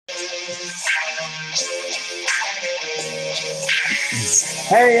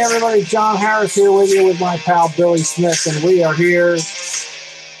Hey, everybody, John Harris here with you with my pal Billy Smith, and we are here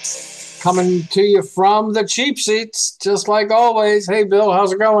coming to you from the cheap seats, just like always. Hey, Bill,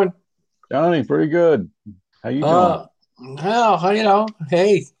 how's it going? Johnny, pretty good. How you doing? Well,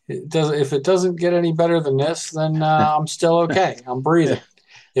 hey, if it doesn't get any better than this, then I'm still okay. I'm breathing.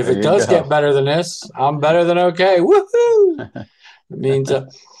 If There it you does get go. better than this, I'm better than okay. Woohoo! It means, I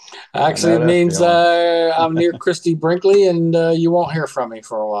actually, know it that means feeling. I'm near Christy Brinkley, and you won't hear from me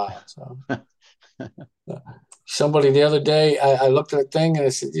for a while. So. Somebody the other day, I looked at a thing and I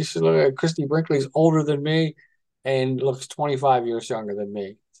said, "You should look at Christy Brinkley's older than me, and looks 25 years younger than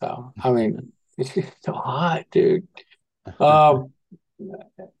me." So, I mean, so hot, dude. Um,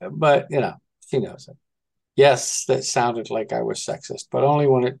 but she knows it. Yes, that sounded like I was sexist, but only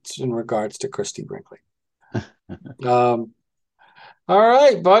when it's in regards to Christy Brinkley. Um, all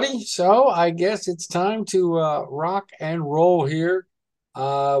right, buddy. So I guess it's time to rock and roll here.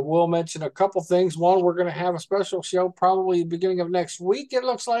 We'll mention a couple things. One, we're going to have a special show probably beginning of next week, it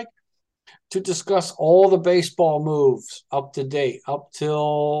looks like, to discuss all the baseball moves up to date, up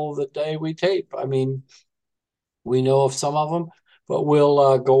till the day we tape. I mean, we know of some of them, but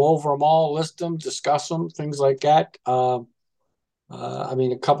we'll go over them all, list them, discuss them, things like that. I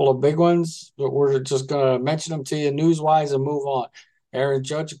mean, a couple of big ones, but we're just going to mention them to you news wise and move on. Aaron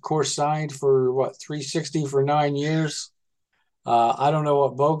Judge, of course, signed for what, 360 for 9 years. I don't know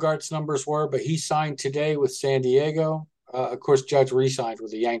what Bogart's numbers were, but he signed today with San Diego. Of course, Judge re-signed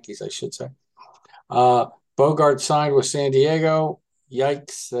with the Yankees, I should say. Uh, Bogart signed with San Diego.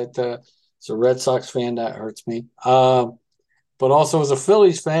 Yikes! As a Red Sox fan, that hurts me. But also as a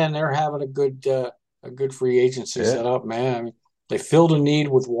Phillies fan, they're having a good free agency Yeah. set up, man. I mean, they filled a need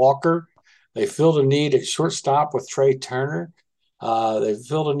with Walker. They filled a need at shortstop with Trey Turner. They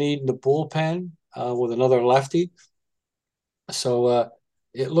filled a need in the bullpen with another lefty. So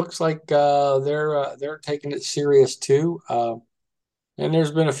it looks like they're taking it serious too. And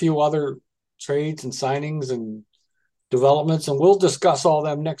there's been a few other trades and signings and developments, and we'll discuss all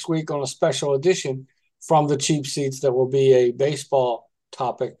them next week on a special edition from the cheap seats that will be a baseball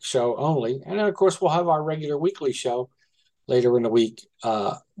topic show only. And then, of course, we'll have our regular weekly show later in the week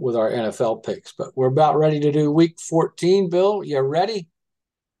with our NFL picks. But we're about ready to do week 14. Bill, you ready?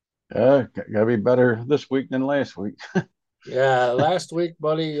 Gotta be better this week than last week. Yeah, last week,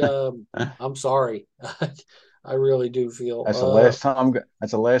 buddy, I'm sorry. I really do feel That's the last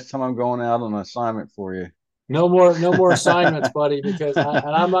time I'm going out on an assignment for you. no more assignments, buddy, because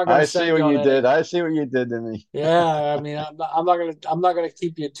I'm not going to I see send you what on you any. did. I see what you did to me. Yeah, I mean, I'm not gonna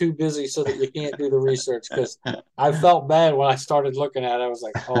keep you too busy so that you can't do the research because I felt bad when I started looking at it. I was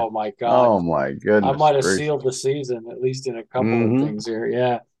like, oh my God, Oh my I goodness might have gracious. sealed the season at least in a couple of Hmm. things here.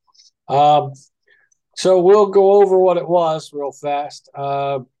 Yeah. Um, so we'll go over what it was real fast.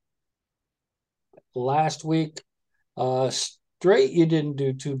 Last week, straight, you didn't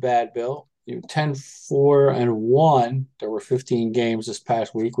do too bad, Bill. You 10-4-1. There were 15 games this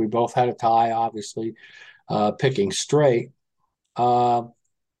past week. We both had a tie, obviously, picking straight. Uh,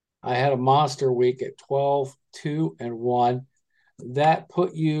 I had a monster week at 12-2-1. That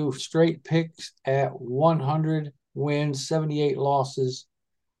put you straight picks at 100 wins, 78 losses.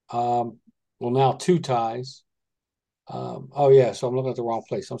 Well, now two ties. Oh, yeah. So I'm looking at the wrong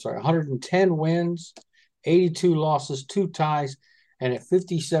place. I'm sorry. 110 wins, 82 losses, two ties, and at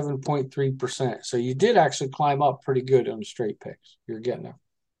 57.3%. So you did actually climb up pretty good on the straight picks. You're getting there.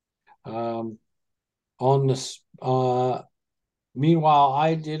 Um, on this, meanwhile,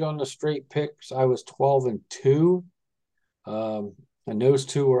 I did on the straight picks, I was 12-2. And those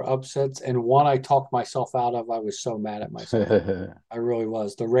two were upsets. And one I talked myself out of. I was so mad at myself. I really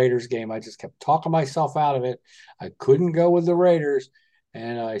was. The Raiders game, I just kept talking myself out of it. I couldn't go with the Raiders,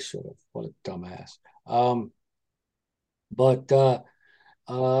 and I should have. What a dumbass. But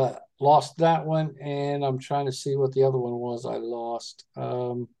lost that one, and I'm trying to see what the other one was. I lost.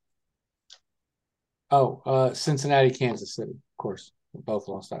 Cincinnati, Kansas City. Of course, we both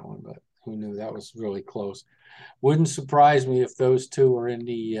lost that one, but who knew that was really close. Wouldn't surprise me if those two are in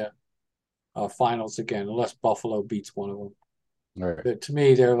the finals again, unless Buffalo beats one of them. All right. But to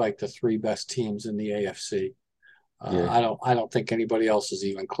me, they're like the three best teams in the AFC. Yeah. I don't think anybody else is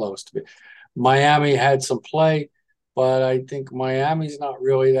even close to it. Miami had some play, but I think Miami's not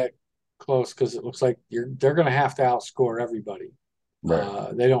really that close because it looks like they're going to have to outscore everybody.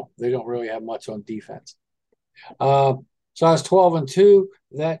 Right. They don't really have much on defense. Uh, so I was 12-2.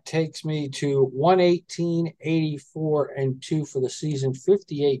 That takes me to 118, 84-2 for the season,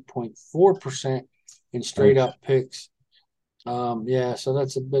 58.4% in straight Nice. up picks. Yeah, so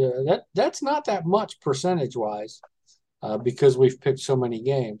that's a bit of that. That's not that much percentage wise, because we've picked so many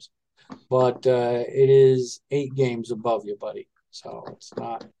games, but it is 8 games above you, buddy. So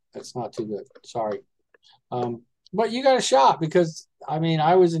it's not too good. Sorry. Um, but you got a shot because I mean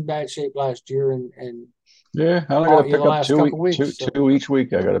I was in bad shape last year and Yeah, I only got to fought you the pick up last couple weeks. So two each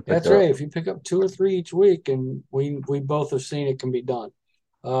week. I got to pick that's up. right. If you pick up 2 or 3 each week, and we both have seen it can be done.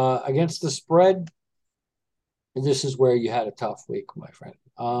 Against the spread, this is where you had a tough week, my friend.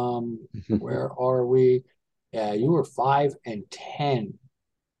 Where are we? Yeah, you were 5-10.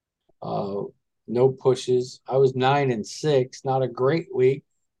 Uh, no pushes. I was 9-6. Not a great week,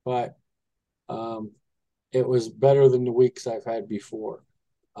 but um, it was better than the weeks I've had before.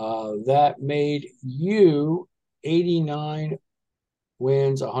 That made you 89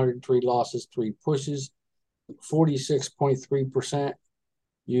 wins, 103 losses, 3 pushes, 46.3%.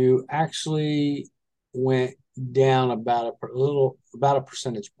 You actually went down about a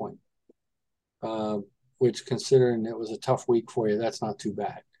percentage point, uh, which considering it was a tough week for you, that's not too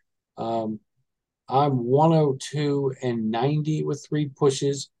bad. Um, I'm 102 and 90 with 3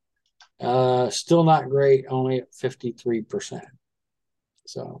 pushes. Still not great, only at 53%.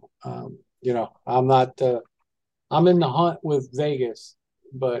 So, I'm not, I'm in the hunt with Vegas,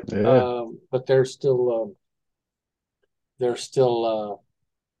 Yeah, but they're still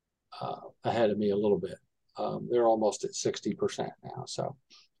ahead of me a little bit. They're almost at 60% now. So,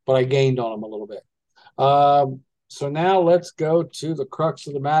 but I gained on them a little bit. So now let's go to the crux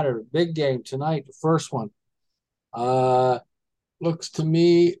of the matter. Big game tonight, the first one. Uh, Looks to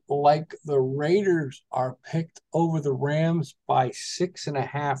me like the Raiders are picked over the Rams by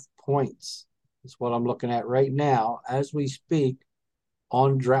 6.5 points. That's what I'm looking at right now as we speak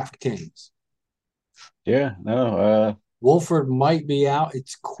on DraftKings. yeah, no, Wolford might be out.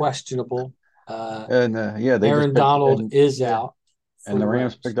 It's questionable. Uh, and yeah, they just Aaron picked Donald and is yeah, out for and the the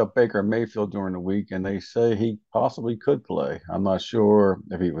Rams Rams. picked up Baker Mayfield during the week, and they say he possibly could play. I'm not sure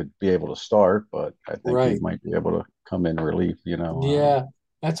if he would be able to start, but I think he Right. might be able to come in relief. Yeah.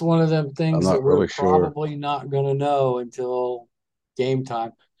 That's one of them I'm things that not we're really sure. probably not going to know until game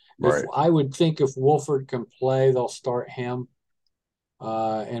time. If Right. I would think if Wolford can play, they'll start him.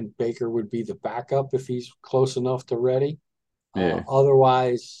 And Baker would be the backup if he's close enough to ready. Yeah.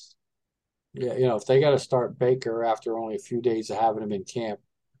 Otherwise, yeah, if they got to start Baker after only a few days of having him in camp,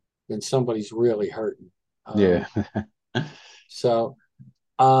 then somebody's really hurting. Yeah. So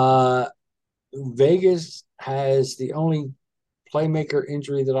uh, Vegas has the only playmaker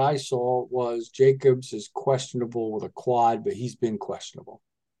injury that I saw was Jacobs is questionable with a quad, but he's been questionable.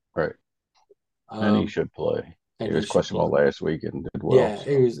 Right. And he Um, should play. He and he was should questionable play. last week and did well. Yeah, it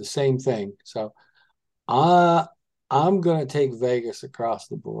So was the same thing. So uh, I'm going to take Vegas across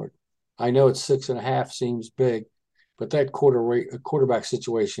the board. I know it's 6.5 seems big, but that quarterback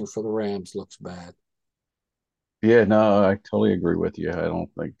situation for the Rams looks bad. yeah, no, I totally agree with you. I don't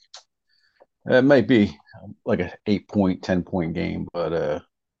think it might be like an 8 point, 10 point game, but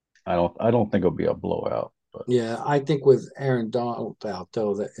I don't think it'll be a blowout. But Yeah, I think with Aaron Donald out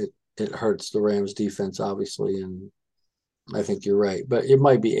though that it hurts the Rams defense obviously, and I think you're right. But it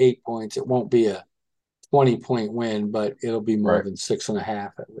might be 8 points. It won't be a 20-point win, but it'll be more right. than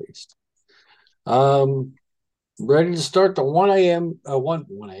 6.5 at least. Um, Ready to start the 1 a.m. 1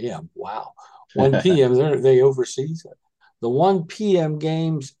 a.m. Wow, 1 p.m. They overseas it. The 1 p.m.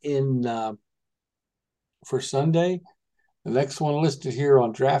 games in for Sunday. The next one listed here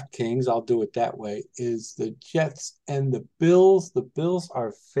on DraftKings, I'll do it that way, is the Jets and the Bills. The Bills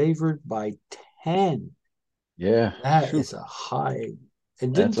are favored by 10. Yeah. That Phew. is a high.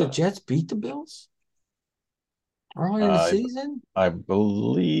 And didn't That's the a Jets beat the Bills earlier in the I season? I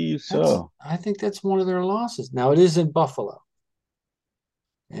believe That's so. I think that's one of their losses. Now it is in Buffalo,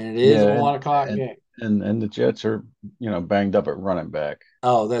 and it is a Yeah, 1 o'clock and game. and the Jets are, banged up at running back.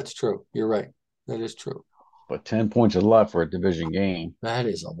 Oh, that's true. You're right. That is true. But 10 points is a lot for a division game. That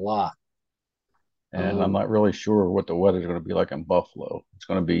is a lot. And I'm Um, not really sure what the weather's going to be like in Buffalo. It's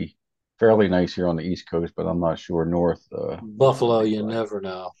going to be fairly nice here on the East Coast, but I'm not sure north what it's going to Buffalo, be you like. never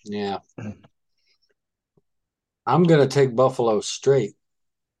know. Yeah, I'm gonna take Buffalo straight.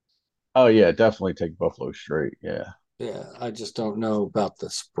 Oh yeah, definitely take Buffalo straight. Yeah. Yeah, I just don't know about the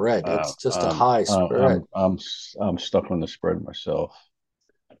spread. Uh, It's just a um, high uh, spread. I'm stuck on the spread myself.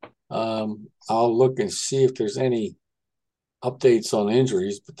 I'll look and see if there's any updates on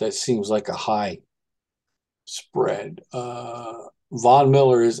injuries, but that seems like a high spread. Von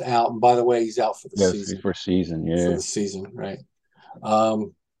Miller is out, and by the way, he's out for the Yes, season. for season. For Yeah. the season, right?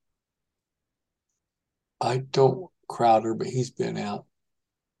 Um, I don't Crowder, but he's been out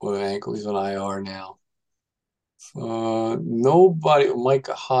with an ankle. He's on IR now. Nobody.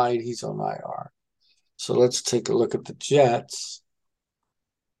 Micah Hyde, he's on IR. So let's take a look at the Jets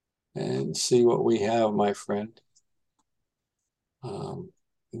and see what we have, my friend. I'm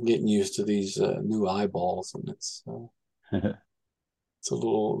getting used to these new eyeballs, and it's a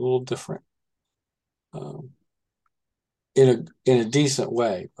little different. Um, in a decent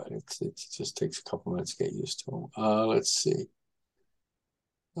way, but it just takes a couple minutes to get used to them. Let's see.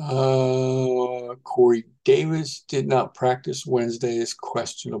 Corey Davis did not practice Wednesday, is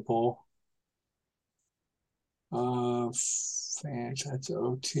questionable. Fans, that's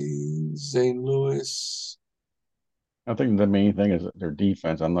OT. Zane Lewis. I think the main thing is their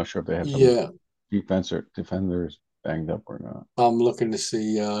defense. I'm not sure if they have some Yeah, defense or defenders banged up or not. I'm looking to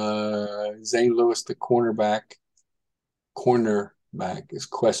see Zane Lewis, the cornerback is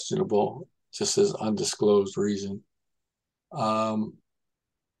questionable, just as undisclosed reason.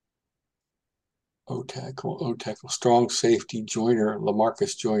 O tackle, strong safety Joyner,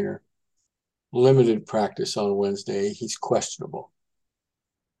 Lamarcus Joyner, limited practice on Wednesday. He's questionable.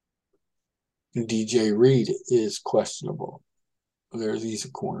 DJ Reed is questionable. He's a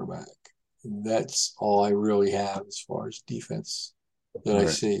cornerback. That's all I really have as far as defense that I Right.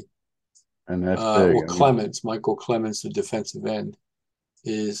 see. And that's big. I mean, Michael Clemens, the defensive end,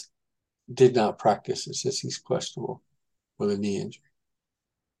 did not practice. It says he's questionable with a knee injury.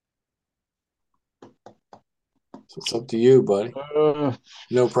 So it's up to you, buddy. uh,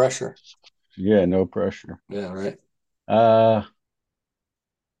 No pressure. yeah, no pressure. Yeah, right. Uh,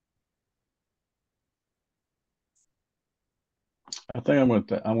 I think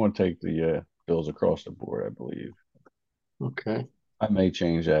I'm gonna take the Bills across the board. I believe Okay. I may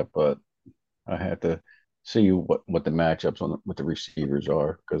change that, but I have to see what the matchups on what the receivers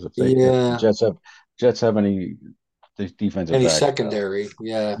are because if the Yeah. Jets have any these defensive Any backs, secondary?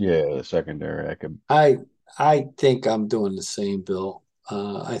 Yeah. yeah, the secondary, I could. I I think I'm doing the same, Bill.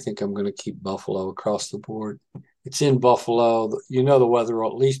 I think I'm going to keep Buffalo across the board. It's in Buffalo. You know the weather will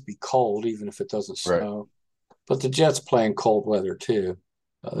at least be cold, even if it doesn't Right. snow. But the Jets play in cold weather too.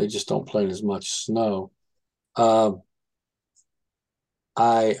 They just don't play in as much snow. Um,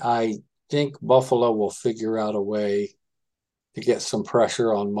 I think Buffalo will figure out a way to get some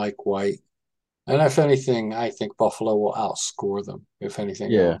pressure on Mike White. And if anything, I think Buffalo will outscore them, if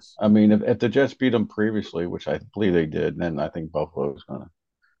anything Yeah, else. I mean, if the Jets beat them previously, which I believe they did, then I think Buffalo is gonna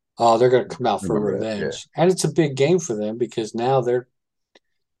Oh, they're going to come out for remember that. Yeah, revenge. And it's a big game for them because now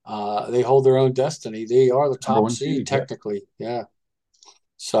they hold their own destiny. They are the number top one seed seed. Yeah. technically. Yeah.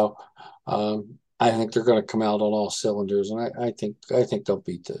 So I think they're going to come out on all cylinders, and I think they'll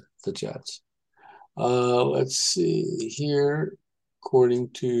beat the Jets. Let's see here. According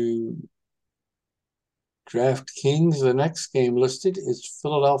to DraftKings, the next game listed is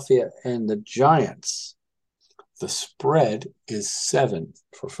Philadelphia and the Giants. The spread is 7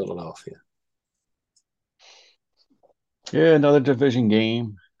 for Philadelphia. Yeah, another division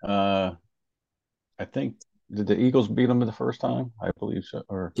game. I think did the Eagles beat them the first time? I believe so.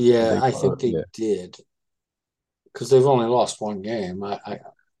 Or did Yeah, they? I think they Yeah, did because they've only lost one game.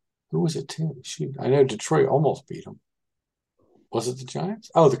 Who was it to? Shoot, I know Detroit almost beat them. Was it the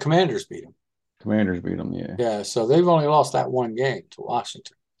Giants? Oh, the Commanders beat them. Commanders beat them. Yeah, Yeah, so they've only lost that one game to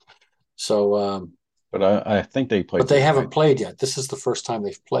Washington. So, but I think they but played the they Giants. haven't played yet. This is the first time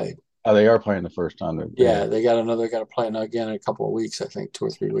they've played. Oh, they are playing the first time. Yeah, they got to play again in a couple of weeks. I think 2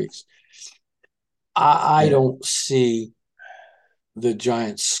 or 3 weeks. I Yeah, don't see the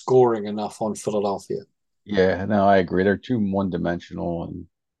Giants scoring enough on Philadelphia. yeah. No, I agree. They're too one dimensional, and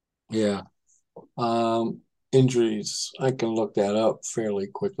Yeah. Injuries, I can look that up fairly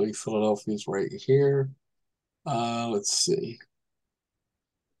quickly. Philadelphia's right here. Let's see.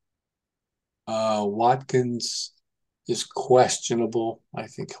 Watkins is questionable. I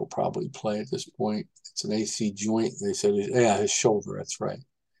think he'll probably play at this point. It's an AC joint. They said, yeah, his shoulder. That's right.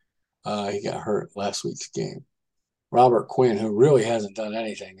 He got hurt last week's game. Robert Quinn, who really hasn't done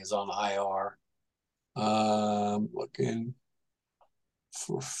anything, is on IR. Looking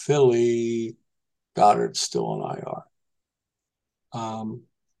for Philly. Goddard's still on IR.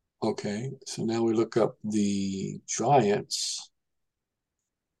 Okay, so now we look up the Giants,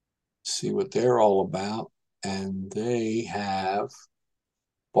 see what they're all about, and they have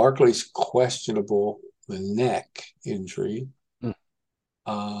Barkley's questionable the neck injury. mm.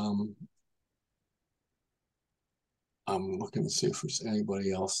 Um, I'm looking to see if there's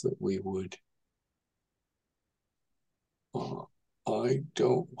anybody else that we would. Uh, I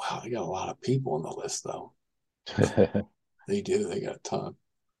don't. Wow, they got a lot of people on the list, though. They do. They got a ton.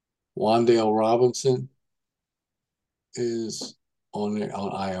 Wandale Robinson is on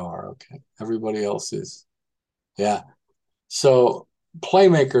IR. Okay, everybody else is Yeah. So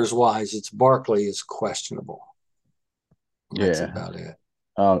playmakers wise, it's Barkley is questionable. That's Yeah, about it.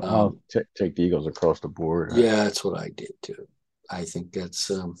 I'll Um, take the Eagles across the board. yeah, that's what I did too. I think that's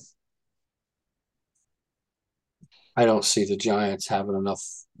I don't see the Giants having enough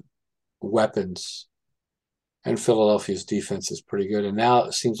weapons, and Philadelphia's defense is pretty good. And now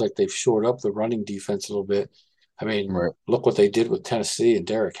it seems like they've shored up the running defense a little bit. I mean, Right, look what they did with Tennessee and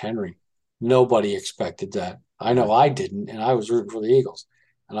Derrick Henry. Nobody expected that. I know right, I didn't, and I was rooting for the Eagles,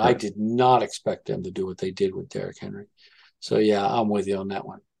 and I right. did not expect them to do what they did with Derrick Henry. So yeah, I'm with you on that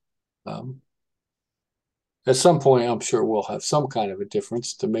one. Um, at some point, I'm sure we'll have some kind of a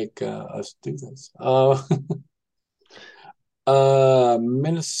difference to make us do this.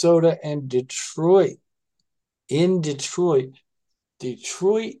 Minnesota and Detroit. In Detroit,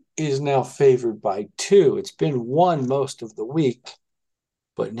 Detroit is now favored by 2. It's been 1 most of the week,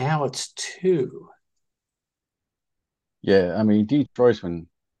 but now it's 2. Yeah, I mean Detroit's been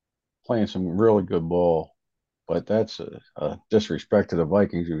playing some really good ball, but that's a disrespect to the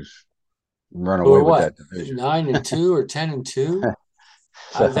Vikings who's run Who away are with what? that division. 9-2 or 10-2?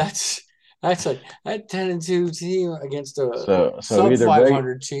 So That's a that 10-2 team against a so sub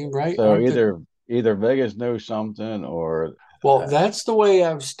 500 team, right? Aren't the either Vegas knows something or Well, uh, that's the way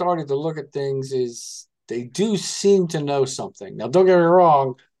I've started to look at things is they do seem to know something. Now, don't get me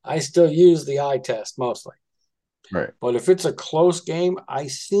wrong, I still use the eye test mostly. right, But if it's a close game, I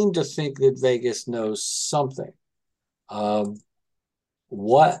seem to think that Vegas knows something. Um,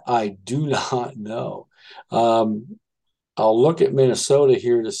 what I do not know. Um, I'll look at Minnesota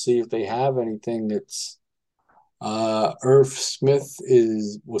here to see if they have anything that's Irv Smith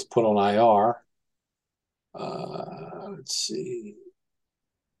was put on IR. Let's see.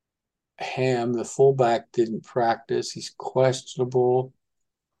 Ham, the fullback, didn't practice. He's questionable.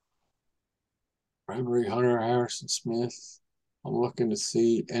 Henry Hunter, Harrison Smith. I'm looking to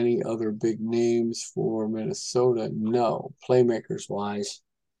see any other big names for Minnesota. No, playmakers wise,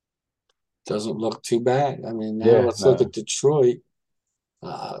 doesn't look too bad. I mean, now yeah, let's look at no, Detroit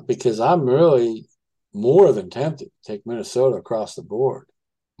because I'm really more than tempted to take Minnesota across the board.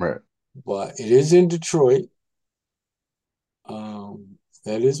 right. But it is in Detroit. Um,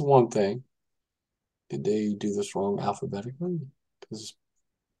 that is one thing. Did they do this wrong alphabetically? Because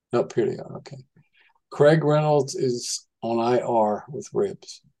nope, here they are. Okay. Craig Reynolds is on IR with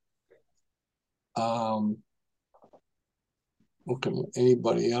ribs. Um, looking at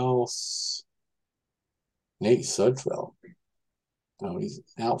anybody else. Nate Sudfeld. No, he's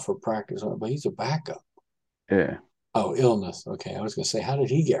out for practice, but he's a backup. Yeah. Oh, illness. Okay, I was going to say, how did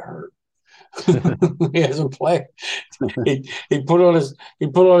he get hurt? He hasn't played. He put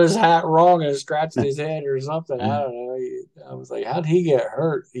on his hat wrong and scratched his head or something. I don't know. I was like, how did he get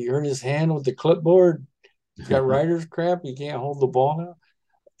hurt? He hurt his hand with the clipboard. He's got writer's cramp. He can't hold the ball now.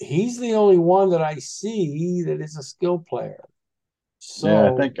 He's the only one that I see that is a skill player.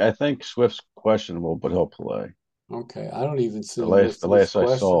 Yeah, So I think Swift's questionable, but he'll play. okay, I don't even see him The listed as last I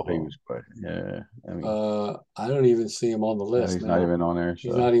saw, he questionable. was questionable. Yeah, I mean, I don't even see him on the no, list he's not now. even on there.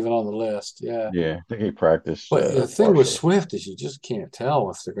 He's So not even on the list. Yeah. yeah, I think he practiced But the thing with partially. Swift is you just can't tell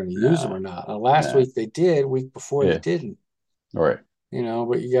if they're going to use him No, or not. Now, last no, week they did, week before they yeah, didn't. all right.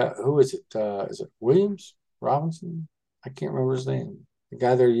 But you got who is it? Is it Williams? Robinson? I can't remember his name. The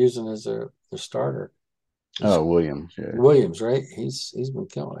guy they're using as their starter. He's Oh, Williams. Yeah, Williams, right? He's been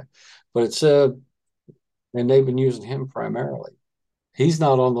killing it. But it's and they've been using him primarily. He's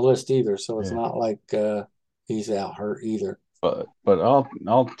not on the list either, so it's yeah. not like he's out hurt either. But I'll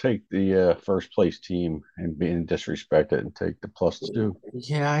take the first place team and being disrespected and take the +2.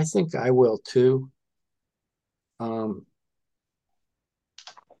 Yeah, I think I will too. Um,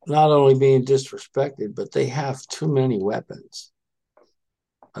 not only being disrespected, but they have too many weapons.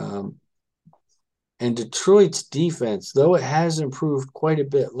 Um, and Detroit's defense, though it has improved quite a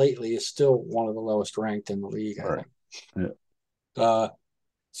bit lately, is still one of the lowest ranked in the league, I All right. think. Yeah. Uh,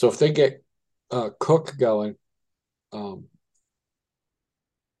 so if they get Cook going, um,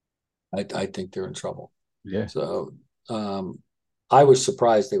 I think they're in trouble. Yeah. So I was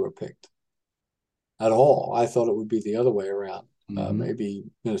surprised they were picked at all. I thought it would be the other way around. Hmm. Maybe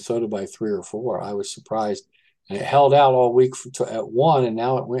Minnesota by 3 or 4. I was surprised. And it held out all week at 1, and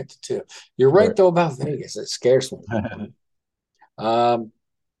now it went to 2. You're right, Right. though, about Vegas. It scares me. Um,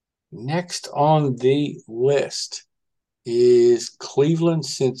 next on the list is Cleveland,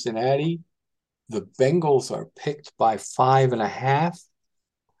 Cincinnati. The Bengals are picked by 5.5.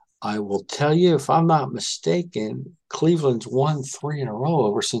 I will tell you, if I'm not mistaken, Cleveland's won 3 in a row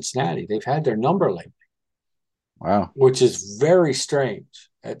over Cincinnati. They've had their number lately, Wow. which is very strange.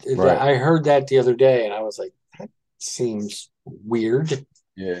 Right. I heard that the other day, and I was like, that seems weird.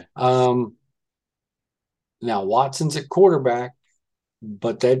 Yeah. Um, Now Watson's at quarterback,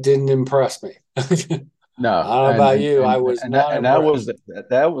 but that didn't impress me. I don't No, know about you. I was not that was impressed.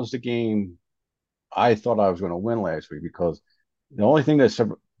 that was the game I thought I was going to win last week because the only thing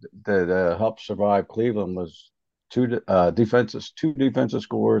that helped survive Cleveland was two defensive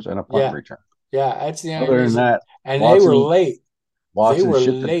scores and a punt Yeah, return. yeah, that's the only Other than reason. that, And they were Watson late. They Watson were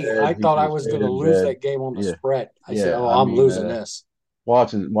shit the late. I bed. He thought should I have was stayed going to in lose bed. that game on the Yeah, spread. I said, yeah. "Oh, I I'm mean, losing this."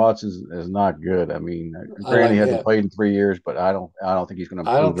 Watson is not good. I mean, I granted, he like, hasn't yeah. played in 3 years, but I don't think he's going to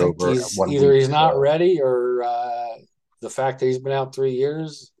I don't improve think over a he's one either week. he's not ready or the fact that he's been out 3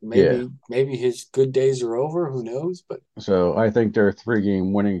 years. Yeah. Maybe his good days are over. Who knows? But So I think their 3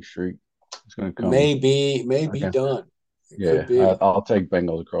 game winning streak is going to come maybe against it. done. It could Yeah, be. I'll take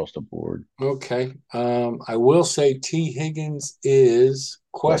Bengals across the board. Okay. I will say T. Higgins is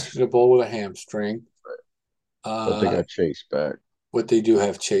Question, questionable with a hamstring. but they Uh, got Chase back. but they do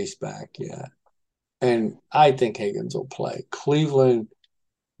have Chase back, yeah. And I think Higgins will play. Cleveland,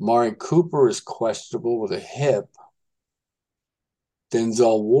 Mari Cooper is questionable with a hip.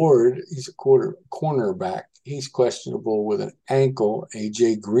 Denzel Ward, he's a cornerback. He's questionable with an ankle.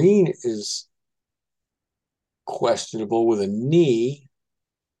 AJ Green is questionable with a knee.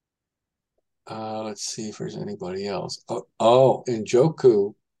 Let's see if there's anybody else.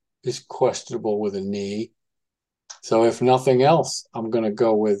 Njoku is questionable with a knee. So if nothing else, I'm going to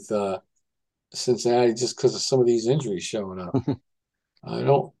go with Cincinnati just because of some of these injuries showing up. I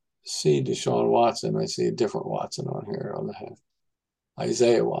don't see Deshaun Watson. I see a different Watson on here on the head.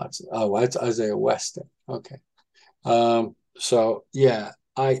 Isaiah Watson. Oh, that's Isaiah Weston. Okay. So yeah,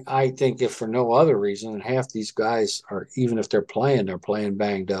 I think if for no other reason, and half these guys are even if they're playing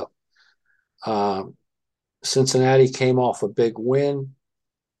banged up. Um, Cincinnati came off a big win.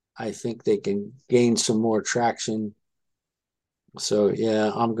 I think they can gain some more traction. So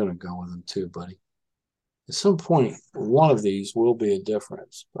yeah, I'm gonna go with them too, buddy. At some point, one of these will be a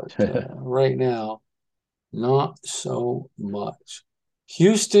difference, but right now, not so much.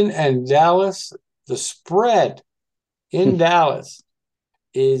 Houston and Dallas, the spread in Dallas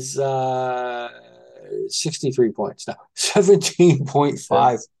is 63 points now,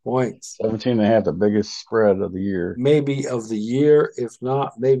 17.5 points. 17 and a half, the biggest spread of the year. Maybe of the year, if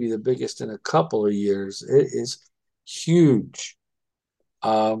not maybe the biggest in a couple of years. It is huge.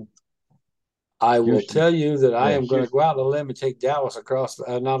 Um, I will Houston, tell you that I yeah, am going to go Houston, out on a limb and take Dallas across,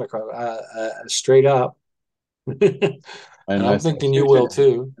 not across, straight up. And and I I'm think thinking you will Houston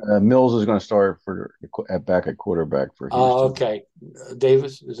too. Mills is going to start at back at quarterback for Houston. Okay.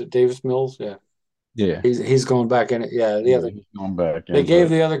 Davis, is it Davis Mills? Yeah. Yeah, He's going back in it. Yeah. yeah, he's going back They in, gave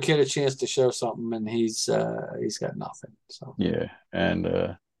but the other kid a chance to show something and he's got nothing. So yeah,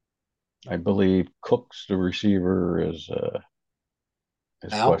 and I believe Cooks, the receiver, is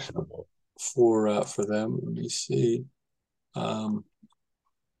out questionable. for them. Let me see. Um,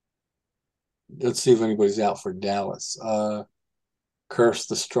 let's see if anybody's out for Dallas. Curse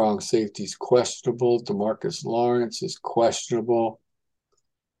the strong safety is questionable. Demarcus Lawrence is questionable.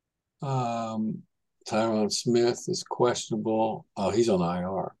 Um, Tyron Smith is questionable. Oh, he's on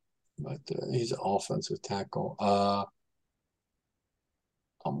IR, but he's an offensive tackle.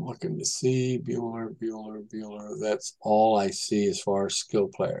 I'm looking to see Bueller. That's all I see as far as skill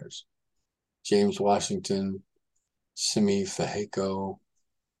players. James Washington, Simi Fehako.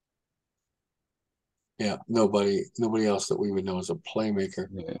 Yeah, nobody else that we would know as a playmaker.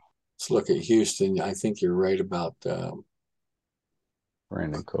 Yeah, Let's look at Houston. I think you're right about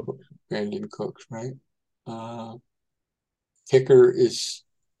Brandon Cooks. Brandon Cooks, right? Uh, Kicker is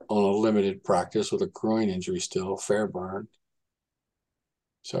on a limited practice with a groin injury still, Fairburn.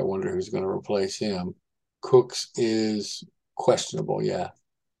 So I wonder who's going to replace him. Cooks is questionable. Yeah,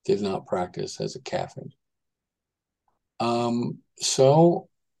 did not practice as a calf injury. So,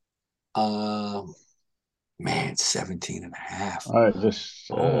 uh, man, 17 and a half. I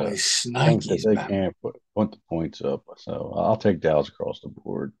just Holy think that snikes, they Batman. can't put the points up, so I'll take Dallas across the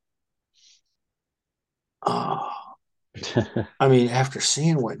board. Oh, I mean, after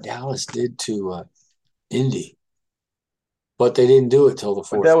seeing what Dallas did to Indy, but they didn't do it till the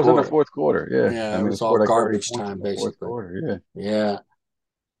But fourth that was in the quarter. fourth quarter. Yeah, Yeah, I it mean, they was all scored like 30 garbage points time, in the fourth basically. quarter. Yeah, Yeah.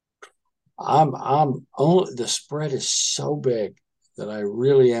 I'm only the spread is so big that I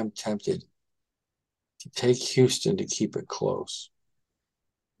really am tempted to take Houston to keep it close.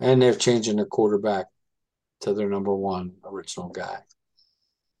 And they're changing the quarterback to their number one original guy.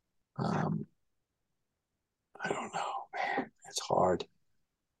 Um, I don't know, man. It's hard.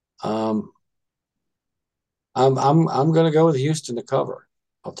 Um, I'm gonna go with Houston to cover.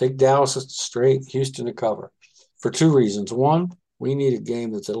 I'll take Dallas straight, Houston to cover. for two reasons. One, we need a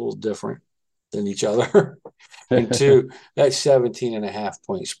game that's a little different than each other. And two, that 17.5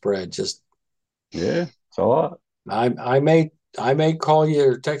 point spread just Yeah, it's a lot. I may call you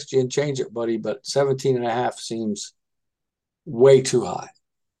or text you and change it, buddy, but 17.5 seems way too high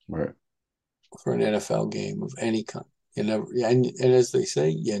Right. for an NFL game of any kind. You never and as they say,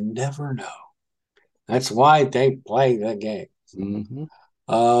 you never know. That's why they play the game. Hmm.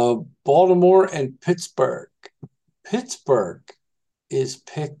 Baltimore and Pittsburgh. Pittsburgh is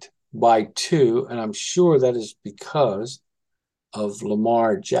picked by 2, and I'm sure that is because of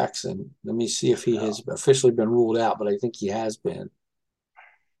Lamar Jackson. Let me see if he has officially been ruled out, but I think he has been.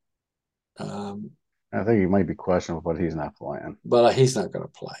 Um, I think he might be questionable, but he's not playing. but he's not going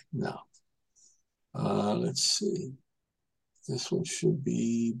to play. No. Let's see. This one should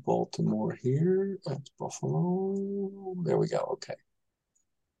be Baltimore here. That's Buffalo. There we go. Okay.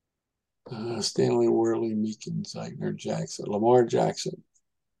 Stanley Worley, Meekins, Eigner, Jackson. Lamar Jackson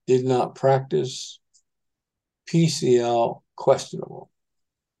did not practice. PCL, questionable.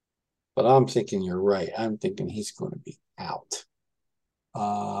 But I'm thinking you're right. I'm thinking he's going to be out.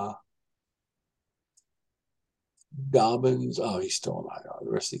 Dobbins, oh, he's still on IR.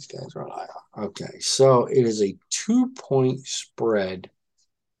 The rest of these guys are on IR. Okay, so it is a 2-point spread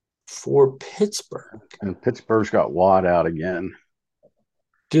for Pittsburgh. And Pittsburgh's got Watt out again.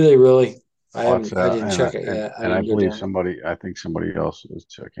 Do they really? Watt's I out, didn't check it yet. and I didn't go believe down. I think somebody else is.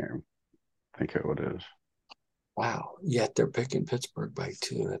 I can't think who it is. Wow. Yet they're picking Pittsburgh by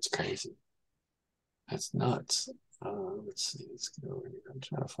 2. That's crazy. That's nuts. Let's see. Let's go over here. I'm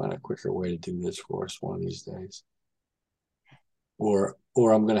trying to find a quicker way to do this for us one of these days. Or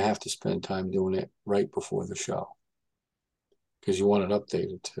I'm going to have to spend time doing it right before the show because you want it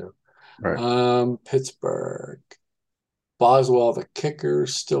updated too. Right. Pittsburgh. Boswell, the kicker,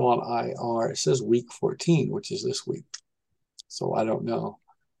 still on IR. It says week 14, which is this week. So I don't know.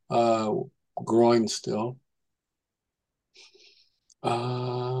 Groin still.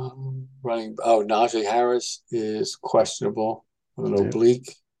 Najee Harris is questionable with an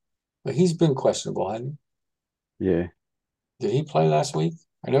oblique. But he's been questionable, hasn't he? Yeah. Did he play last week?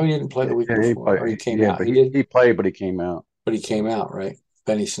 I know he didn't play the week before, he played, or he came out. But he did. He played, but he came out. But he came out, right?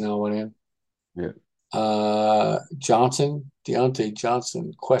 Benny Snell went in. Yeah. Deontay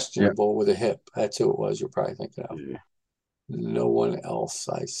Johnson, questionable with a hip. That's who it was you're probably thinking of. Yeah. No one else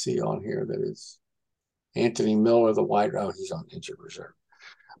I see on here that is Anthony Miller, the wide. Oh, he's on injured reserve.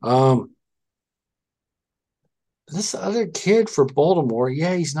 This other kid for Baltimore,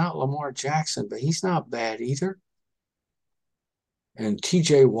 yeah, he's not Lamar Jackson, but he's not bad either. And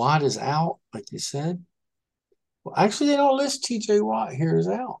TJ Watt is out, like you said. Well, actually, they don't list TJ Watt here as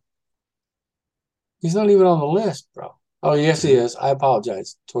out. He's not even on the list, bro. Oh, yes, he is. I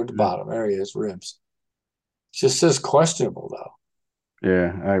apologize. Toward the bottom. There he is, ribs. It just says questionable, though.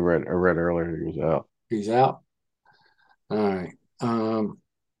 Yeah, I read earlier he was out. He's out. All right.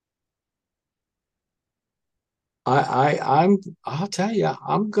 I'll tell you,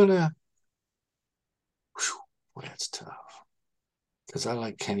 I'm gonna. Boy, that's tough. Because I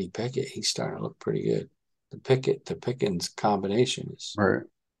like Kenny Pickett. He's starting to look pretty good. The Pickens combination is right.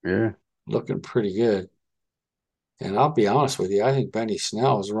 Yeah, looking pretty good. And I'll be honest with you, I think Benny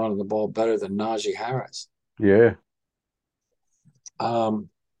Snell is running the ball better than Najee Harris. Yeah.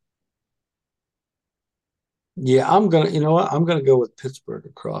 Yeah, I'm gonna go with Pittsburgh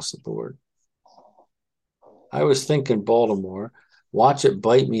across the board. I was thinking Baltimore. Watch it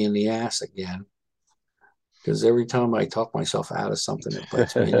bite me in the ass again. Because every time I talk myself out of something, it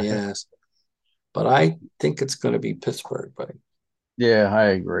bites me in the ass. But I think it's going to be Pittsburgh, buddy. Yeah, I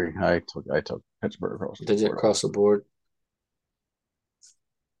agree. I took Pittsburgh across the board. Did you across the board?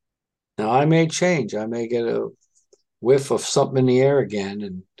 Now I may change. I may get a whiff of something in the air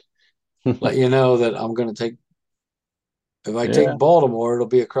again and let you know that I'm going to take. If I take Baltimore, it'll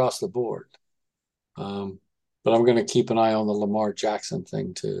be across the board. But I'm going to keep an eye on the Lamar Jackson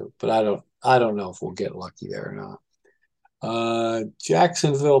thing too. But I don't know if we'll get lucky there or not.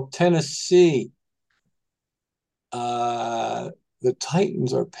 Jacksonville, Tennessee. The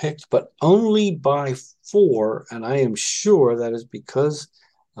Titans are picked, but only by 4, and I am sure that is because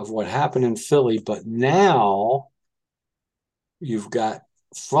of what happened in Philly. But now you've got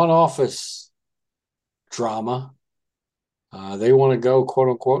front office drama. They want to go, quote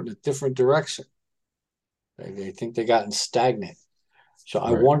unquote, in a different direction. They think they gotten stagnant. So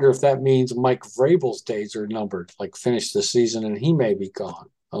I wonder if that means Mike Vrabel's days are numbered, like finish the season and he may be gone,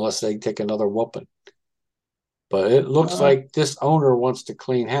 unless they take another whooping. But it looks like this owner wants to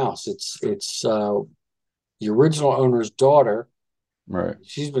clean house. It's the original owner's daughter. Right.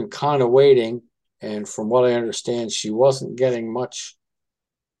 She's been kind of waiting, And from what I understand, she wasn't getting much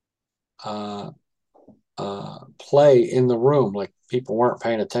uh, play in the room. Like people weren't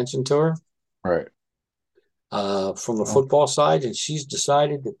paying attention to her Right. from the Well, football side, and she's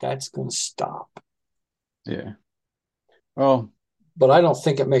decided that that's going to stop. yeah. Well, But I don't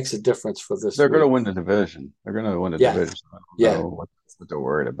think it makes a difference for this they're going to week. win the division. They're going to win the Yeah, division. I don't yeah, know what they're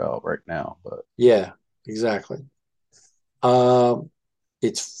worried about right now, but yeah, exactly. Um,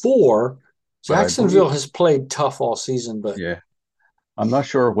 it's four. I believe, Jacksonville has played tough all season, but yeah. I'm not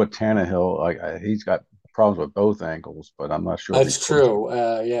sure what Tannehill. He's got problems with both ankles, but I'm not sure if he's that's close. true.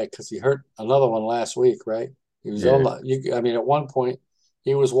 Yeah, because he hurt another one last week, right? He was on Yeah. the. I mean, at one point,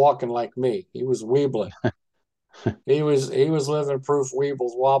 he was walking like me. He was weebling. He was living proof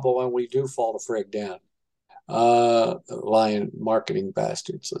Weebles wobble and we do fall the frig down. Lion marketing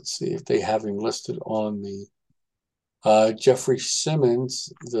bastards. Let's see if they have him listed on the Jeffrey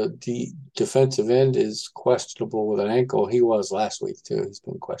Simmons, the defensive end, is questionable with an ankle. He was last week too. He's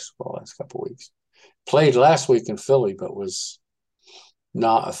been questionable the last couple of weeks. Played last week in Philly, but was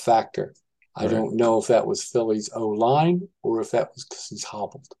not a factor. I Right. don't know if that was Philly's O line or if that was because he's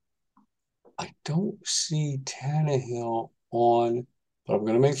hobbled. I don't see Tannehill on, but I'm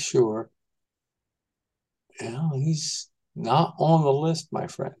going to make sure. He's not on the list, my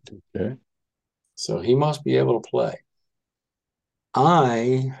friend. Okay. So he must be able to play.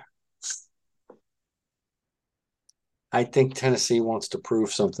 I I think Tennessee wants to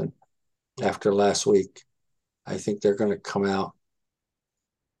prove something after last week. I think they're going to come out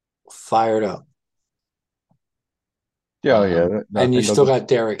fired up. Yeah. Yeah. I And you think they'll still get. got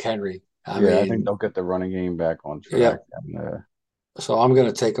Derrick Henry. I Yeah, I think mean, they'll get the running game back on yeah. track. And So I'm going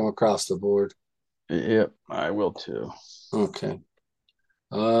to take them across the board. yep, I will too. Okay.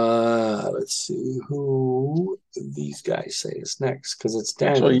 Let's see who these guys say is next because it's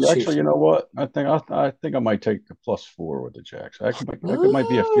down to the Actually, Chiefs. you know what? I think I might take the +4 with the Jacks. That could might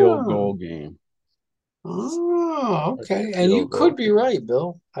be a field Oh, goal game. oh, Might be a okay. And you field could goal be game. right,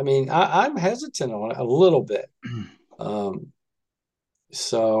 Bill. I mean, I'm hesitant on it a little bit. Um,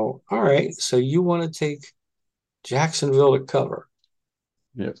 so, all right. So you want to take Jacksonville to cover.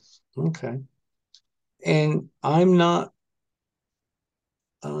 Yes. Okay. And I'm not,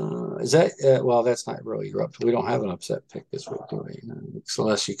 is that, well, that's not really your up. We don't have an upset pick this week, do we?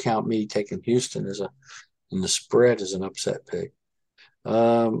 Unless you count me taking Houston and the spread as an upset pick.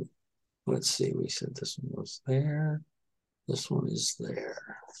 Um, let's see. We said this one was there. This one is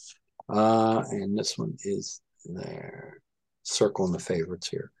there. And this one is there. Circling the favorites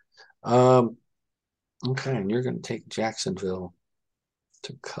here. Um, okay, and you're going to take Jacksonville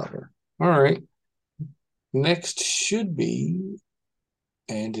to cover. All right. Next should be,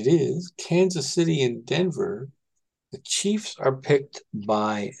 and it is, Kansas City and Denver. The Chiefs are picked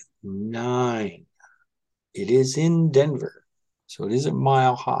by 9. It is in Denver, so it isn't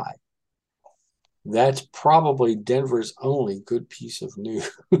Mile High. That's probably Denver's only good piece of news.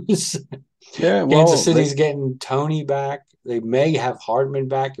 Yeah. Kansas Well, City's getting Tony back. They may have Hardman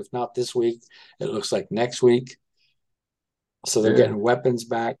back, if not this week. It looks like next week. So they're yeah. getting weapons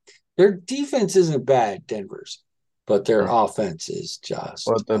back. Their defense isn't bad, Denver's, but their Right. offense is just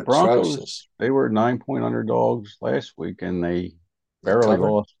But the Broncos, atrocious. they were 9-point underdogs last week, and they They barely covered.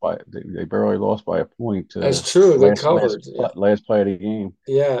 lost by they barely lost by a point to That's true. They last last covered. Yeah, last play of the game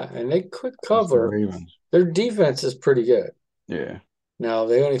yeah, and they could against the cover. Ravens. Their defense is pretty good. Yeah. Now,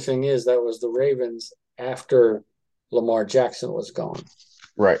 the only thing is that was the Ravens after Lamar Jackson was gone.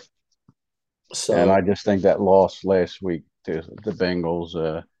 Right. And I So just think that loss last week to the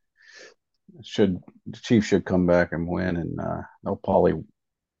Bengals should the Chiefs should come back and win, and they'll probably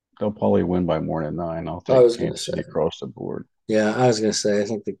win by more than 9. I'll I take was going to Kansas say, City across the board. yeah, I was going to say, I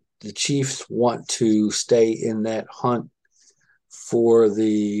think the Chiefs want to stay in that hunt for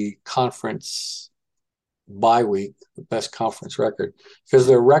the conference bye week, the best conference record, because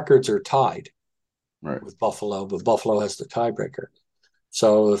their records are tied Right. with Buffalo, but Buffalo has the tiebreaker.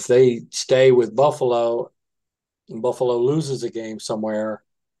 So if they stay with Buffalo and Buffalo loses a game somewhere,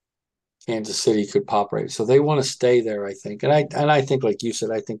 Kansas City could pop right. So they want to stay there, I think. And I think, like you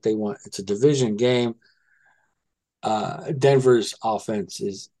said, I think they want it's a division game. Denver's offense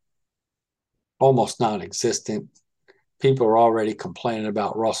is almost non-existent. People are already complaining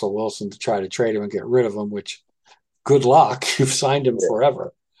about Russell Wilson to try to trade him and get rid of him, which good luck. You've signed him Yeah.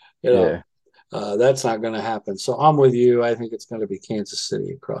 forever. You know, Yeah. that's not going to happen. So I'm with you. I think it's going to be Kansas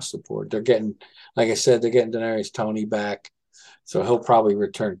City across the board. They're getting, like I said, they're getting Denarius Toney back. So he'll probably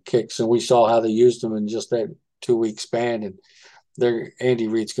return kicks. And we saw how they used him in just that 2-week span. And Andy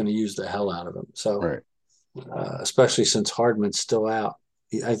Reid's going to use the hell out of him. So, Right. especially since Hardman's still out.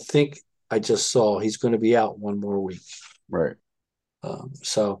 I think I just saw he's going to be out one more week. Right.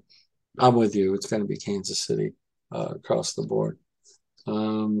 So I'm with you. It's going to be Kansas City across the board.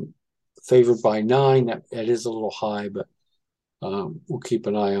 Favored by 9. That is a little high, but we'll keep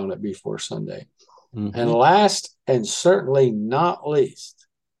an eye on it before Sunday. And Mm-hmm. last and certainly not least,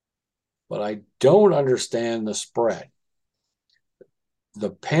 but I don't understand the spread. The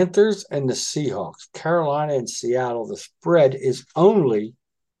Panthers and the Seahawks, Carolina and Seattle, the spread is only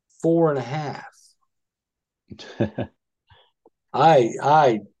 4.5.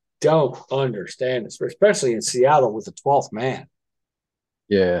 I don't understand this, especially in Seattle with the 12th man.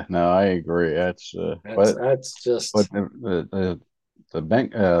 Yeah, no, I agree. That's but just the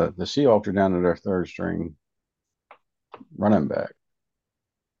Seahawks are down to their third string running back.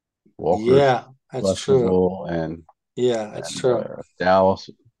 Walker's yeah, that's true. questionable, and Yeah, that's true. Dallas,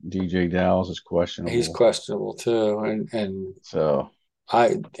 DJ Dallas is He's questionable. questionable too, and So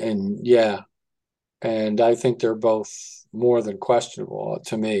yeah, and I think they're both more than questionable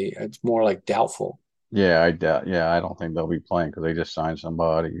to me. It's more like doubtful. yeah, I doubt. Yeah, I don't think they'll be playing because they just signed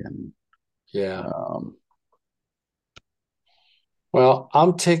somebody, and Yeah. um, Well,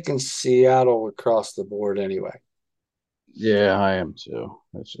 I'm taking Seattle across the board anyway. yeah, I am too.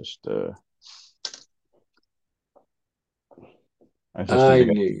 I just think I they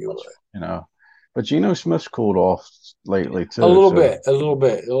got knew too you much, would. you know. But Geno Smith's cooled off lately A too. little So bit, a little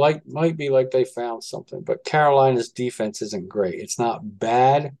bit. Like might be like they found something, but Carolina's defense isn't great. It's not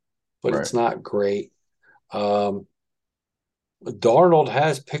bad, but right, it's not great. Um, Darnold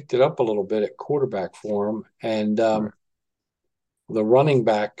has picked it up a little bit at quarterback for him, and right. the running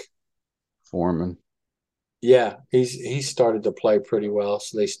back, Foreman, yeah, he's started to play pretty well.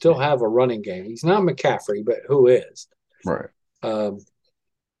 So they still have a running game. He's not McCaffrey, but who is? right. Um,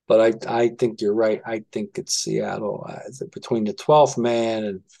 but I think you're right. I think it's Seattle between the 12th man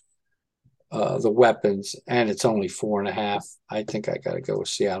and the weapons, and it's only 4.5. I think I got to go with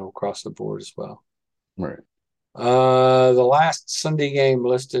Seattle across the board as well. Right. The last Sunday game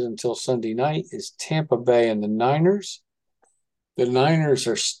listed until Sunday night is Tampa Bay and the Niners. The Niners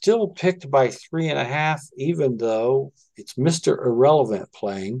are still picked by 3.5, even though it's Mr. Irrelevant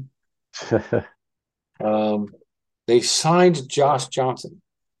playing. Um, they signed Josh Johnson,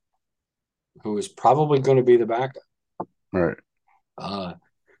 who is probably going to be the backup. Right. Uh,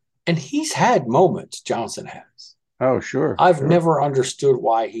 and he's had moments, Johnson has. Oh, sure, I've sure. never understood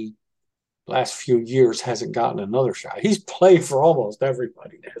why he last few years hasn't gotten another shot. He's played for almost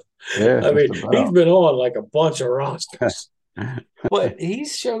everybody now. Yeah, I just mean, he's about. been on like a bunch of rosters. But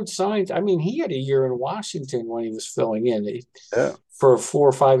he's showed signs. I mean, he had a year in Washington when he was filling in Yeah. for a 4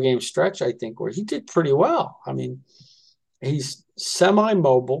 or 5 game stretch, I think, where he did pretty well. I mean, he's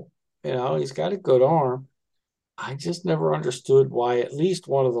semi-mobile, he's got a good arm. I just never understood why at least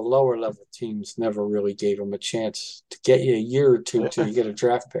one of the lower level teams never really gave him a chance to get you a year or two till Yeah. you get a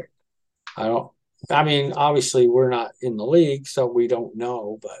draft pick. I don't. I mean, obviously we're not in the league, so we don't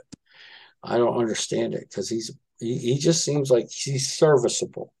know. But I don't understand it because he just seems like he's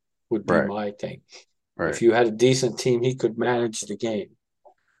serviceable. Would be Right. my thing. Right. If you had a decent team, he could manage the game.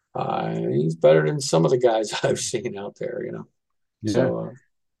 He's better than some of the guys I've seen out there. Yeah. So,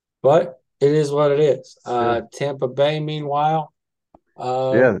 but it is what it is. Yeah. Tampa Bay, meanwhile,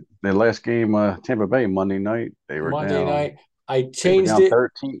 uh, Yeah. The last game, Tampa Bay, Monday night, Monday night, I they were changed down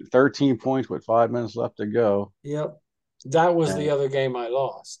it. 13 points with 5 minutes left to go. Yep, that was the And other game I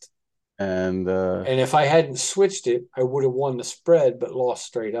lost. and And if I hadn't switched it, I would have won the spread, but lost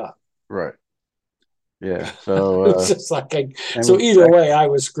straight up. right. Yeah. So It's just like so and either way, I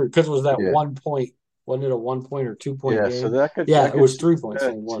was screwed because it was that yeah. 1 point. Wasn't it a 1 point or 2 point Yeah. So game? that could Yeah, that it could was 3 points. uh,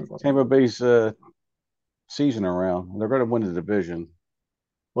 And 1 point. Tampa Bay's season around. They're going to win the division.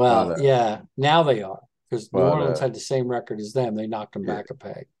 Well, But yeah, now they are because New but Orleans had the same record as them. They knocked them yeah, back a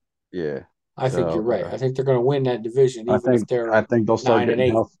peg. yeah. I think you're So right. I think they're going to win that division, even if I they're think they'll start nine and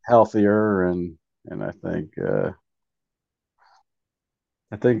getting eight. healthier, and I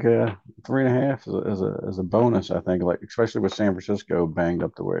think 3.5 is a bonus. I think, like especially with San Francisco banged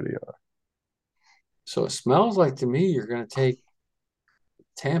up the way they are. So it smells like to me you're going to take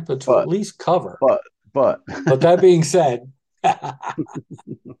Tampa to at But least cover. but but But that being said, but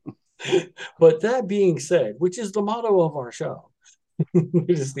that being said, which is the motto of our show, it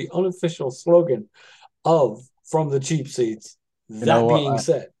is the unofficial slogan of From the Cheap Seats. you know That what? being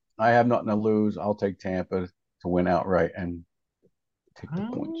said, I have nothing to lose. I'll take Tampa to win outright and take the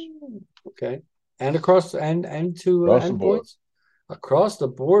points okay, and across and to across the end board. points across the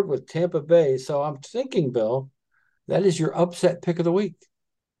board with Tampa Bay. So I'm thinking, Bill, that is your upset pick of the week.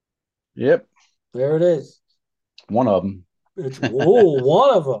 Yep, There it is. one of them. It's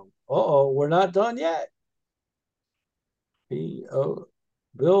one of them. we're not done yet.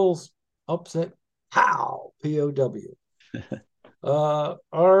 Bills upset. Pow. POW. All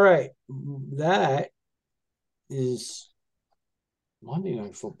right. That is Monday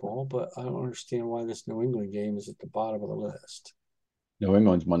Night Football, but I don't understand why this New England game is at the bottom of the list. New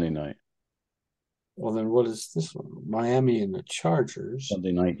England's Monday night. Well, then what is this one? Miami and the Chargers.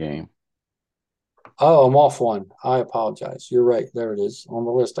 Sunday night game. Oh, I'm off one. I apologize. You're right. There it is on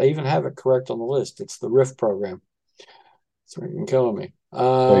the list. I even have it correct on the list. It's the RIF program. It's freaking killing me. So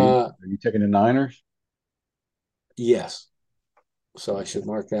are you taking the Niners? Yes. So I should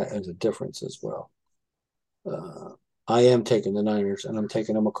mark that as a difference as well. I am taking the Niners, and I'm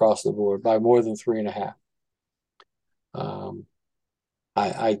taking them across the board by more than 3.5.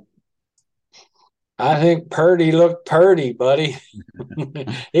 I think Purdy looked purdy, buddy.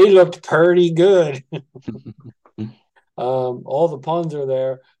 He looked pretty good. All the puns are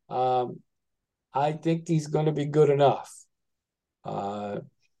there. I think he's going to be good enough.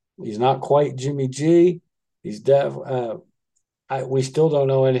 He's not quite Jimmy G. He's we still don't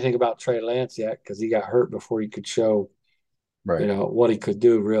know anything about Trey Lance yet because he got hurt before he could show, Right. what he could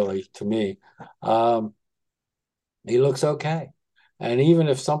do. Really, to me, he looks okay. And even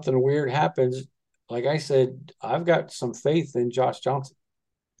if something weird happens, like I said, I've got some faith in Josh Johnson.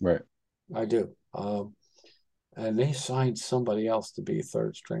 Right. I do. And they signed somebody else to be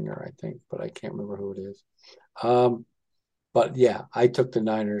third stringer, I think, but I can't remember who it is. But yeah, I took the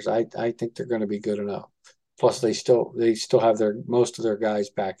Niners. I think they're going to be good enough. Plus, they still have most of their guys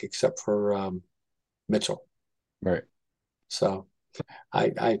back except for Mitchell. Right. So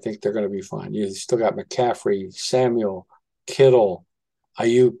I think they're going to be fine. You still got McCaffrey, Samuel, Kittle,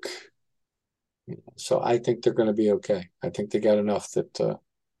 Ayuk. So I think they're going to be okay. I think they got enough that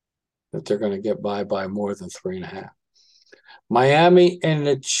they're going to get by more than 3.5. Miami and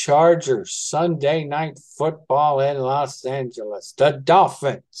the Chargers, Sunday Night Football in Los Angeles. The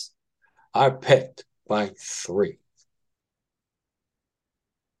Dolphins are picked by 3.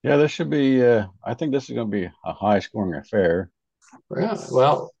 Yeah, this should be. I think this is going to be a high-scoring affair. Yeah,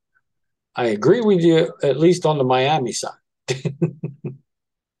 well, I agree with you at least on the Miami side.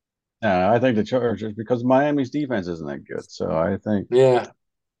 Yeah, I think the Chargers because Miami's defense isn't that good. So Yeah.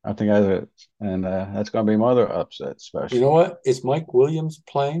 I think that's going to be my other upset You know special. what? Is Mike Williams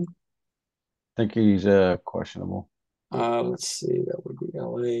playing? I think he's questionable. Let's see. That would be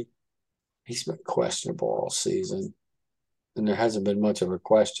LA. He's been questionable all season, and there hasn't been much of a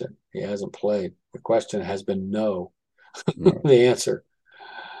question. He hasn't played. The question has been no. Right. The answer,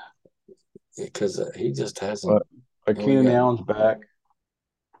 because he just hasn't But really Keenan got. Allen's back.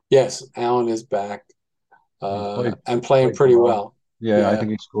 Yes, Allen is back He's and playing played pretty well. well. Yeah, I Yeah,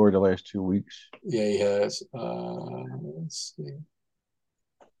 think he scored the last 2 weeks. yeah, he has. Let's see.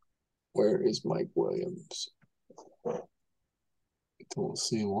 Where is Mike Williams? I don't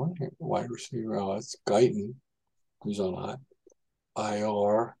see him on here. Wide receiver. Oh, that's Guyton, who's on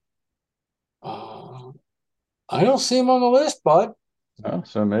IR. I don't see him on the list, bud. Oh,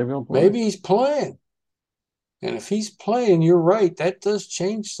 so maybe he'll play. Maybe he's playing. And if he's playing, you're right. That does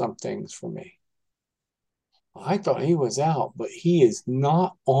change some things for me. I thought he was out, but he is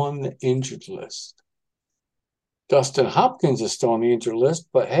not on the injured list. Dustin Hopkins is still on the injured list,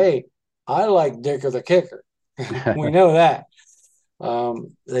 but hey, I like Dicker the kicker. We know that.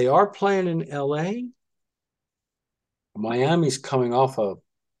 They are playing in LA. Miami's coming off a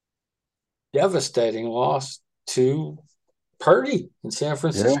devastating loss to Purdy in San Yeah,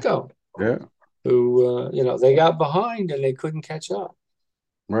 Francisco, yeah, who they got behind and they couldn't catch up.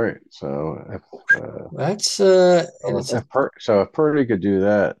 right. So That's and it's if Purdy could do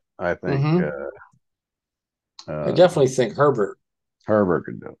that, I think I uh, definitely think Herbert Herbert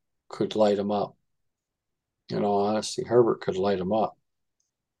could do it. could light him up. In all honesty, Herbert could light him up,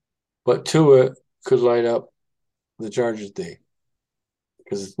 but Tua could light up the Chargers D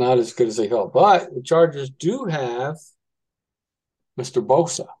because it's not as good as they thought. But the Chargers do have Mr.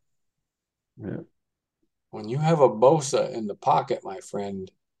 Bosa. Yeah. When you have a Bosa in the pocket, my friend,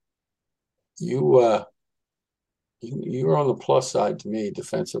 you're on the plus side to me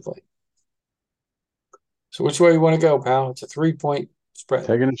defensively. So which way you want to go, pal? It's a 3-point spread.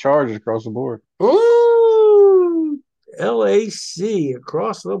 Taking the Chargers across the board. Ooh, LAC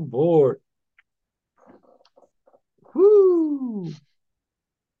across the board. Woo!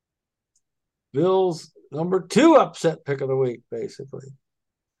 Bills number 2 upset pick of the week, basically.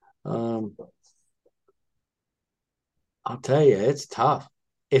 I'll tell you, it's tough.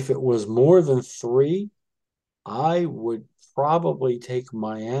 If it was more than 3, I would probably take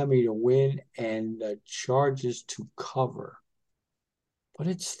Miami to win and the Chargers to cover. but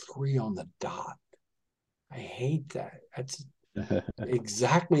it's 3 on the dot. I hate that. That's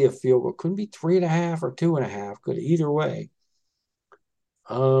exactly a field goal. Couldn't be 3.5 or 2.5. Could either way.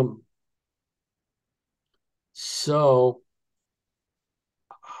 So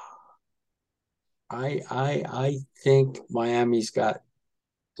I think Miami's got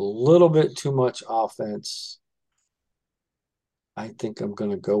a little bit too much offense. I think I'm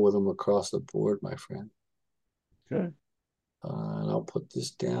going to go with them across the board, my friend. Okay. And I'll put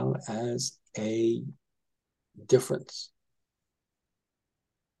this down as a difference.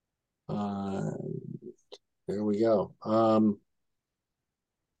 There we go.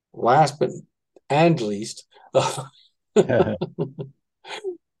 Last but and least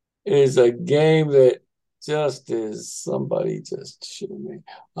is a game that just is somebody just shooting me.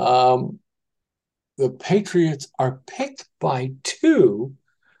 The Patriots are picked by 2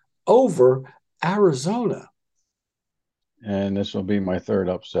 over Arizona. And this will be my third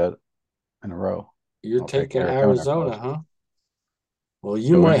upset in a row. You're I'll take taking Arizona. Huh? Well,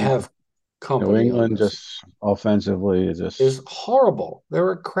 you New might England, have New company on England this. just offensively Is horrible.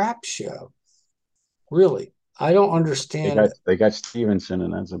 They're a crap show. Really. I don't understand. They got Stevenson,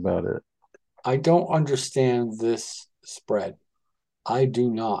 and that's about it. I don't understand this spread. I do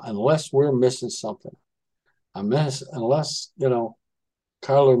not, unless we're missing something. Unless,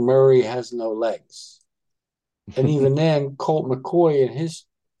 Kyler Murray has no legs. And even then, Colt McCoy and his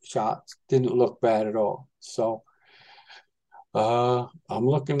shots didn't look bad at all. So I'm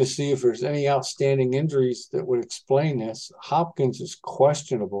looking to see if there's any outstanding injuries that would explain this. Hopkins is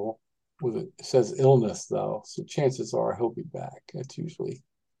questionable. It says illness, though. So chances are he'll be back. That's usually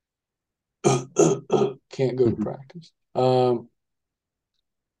can't go to practice.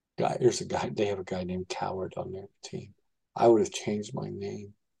 There's a guy. They have a guy named Coward on their team. I would have changed my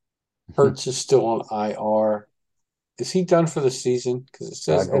name. Hurts is still on IR. Is he done for the season? Because it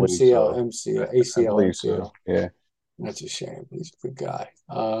says MCL, MCL, ACL, MCL. So. Yeah. That's a shame. He's a good guy,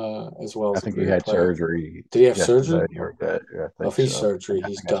 as well as I think he had surgery. Did he have surgery? I heard that. Yeah, if he's surgery,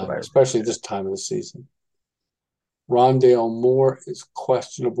 he's done, especially this time of the season. Rondale Moore is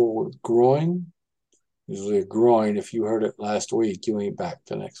questionable with groin. Usually a groin. If you heard it last week, you ain't back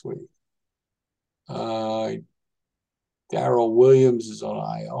the next week. Daryl Williams is on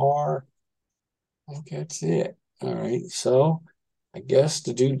IR. I think that's it. All right. So I guess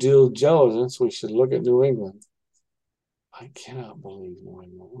to do due diligence, we should look at New England. I cannot believe New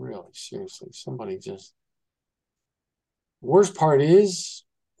England. Really, seriously. Somebody just. Worst part is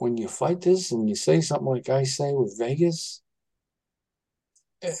when you fight this and you say something like I say with Vegas,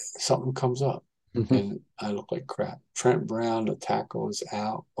 something comes up. And I look like crap. Trent Brown, the tackle, is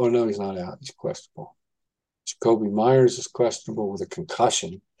out. Oh, no, he's not out. He's questionable. Jacoby Myers is questionable with a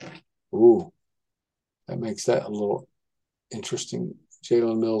concussion. Ooh, that makes that a little interesting.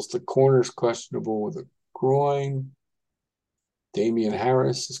 Jalen Mills, the corner, is questionable with a groin. Damian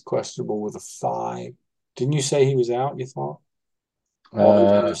Harris is questionable with a thigh. Didn't you say he was out, you thought?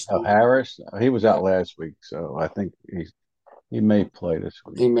 Harris, he was out last week, so I think he may play this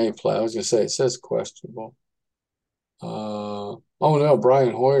week. He may play. I was going to say, it says questionable. Oh, no,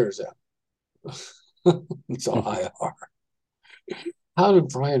 Brian Hoyer's out. He's on IR. How did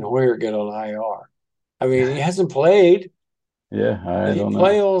Brian Hoyer get on IR? I mean, he hasn't played. Yeah, I don't know. Did he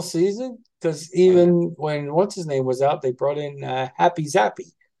play all season? Because even when what's his name was out, they brought in Happy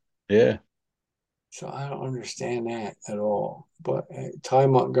Zappy. Yeah. So I don't understand that at all. But Ty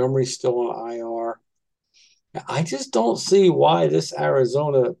Montgomery's still on IR. I just don't see why this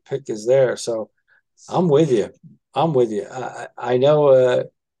Arizona pick is there. So I'm with you. I know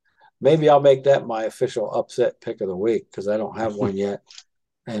maybe I'll make that my official upset pick of the week because I don't have one yet.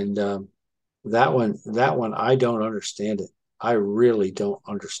 And that one, I don't understand it. I really don't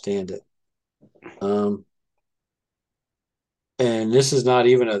understand it. And this is not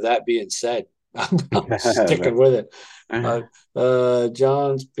even that being said. I'm sticking with it.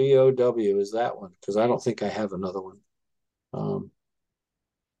 John's BOW is that one because I don't think I have another one.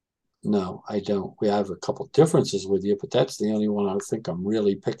 No, I don't. We have a couple differences with you, but that's the only one I think I'm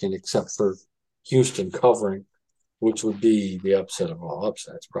really picking, except for Houston covering, which would be the upset of all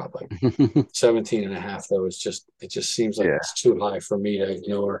upsets, probably. 17.5, though, it just seems like it's too high for me to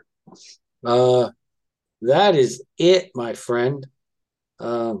ignore. That is it, my friend.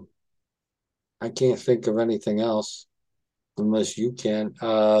 I can't think of anything else unless you can.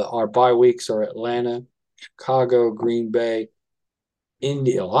 Our bye weeks are Atlanta, Chicago, Green Bay,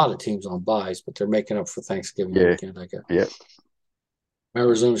 Indy. A lot of teams on byes, but they're making up for Thanksgiving weekend, I guess. Yep.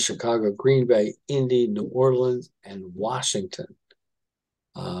 Arizona, Chicago, Green Bay, Indy, New Orleans, and Washington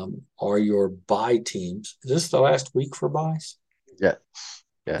are your bye teams. Is this the last week for byes? Yes.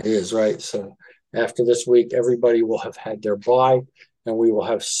 It Yes. is, right? So after this week, everybody will have had their bye, and we will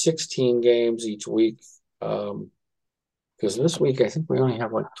have 16 games each week. Because this week I think we only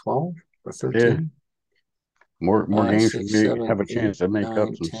have like 12 or Yeah. 13. More Five, games for six, me seven, have a eight, chance to make up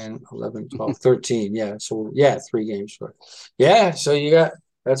nine, some. 10, 11, 12, 13. Yeah. So yeah, 3 games for it. Yeah. So you got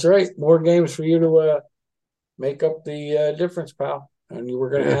that's right. More games for you to make up the difference, pal. And you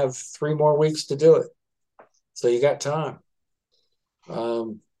were going to Yeah. have 3 more weeks to do it. So you got time.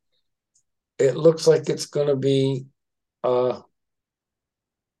 Um, it looks like it's going to be a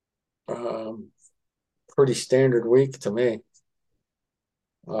um, pretty standard week to me.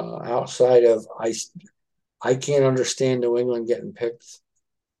 Outside of I can't understand New England getting picked.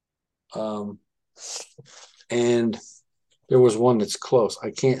 And there was one that's close.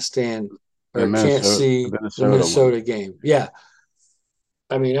 I can't stand The or can't Minnesota, the see the Minnesota one. Minnesota game. Yeah.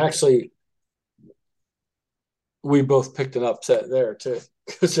 I mean, actually, we both picked an upset there too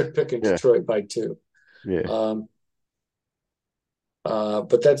because they're picking Yeah. Detroit by 2. Yeah. Um,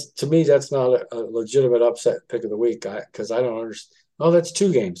 but that's to me, that's not a legitimate upset pick of the week because I don't understand. Oh, that's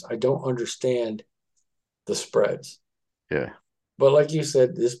 2 games. I don't understand the spreads. Yeah. But like you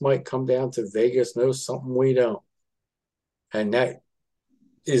said, this might come down to Vegas knows something we don't, and that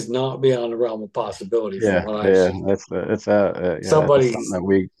is not beyond the realm of possibility from Yeah. what I've Yeah. seen. That's something Somebody's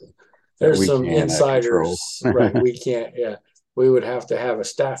that there's we some can control. insiders, right? We can't. Yeah, we would have to have a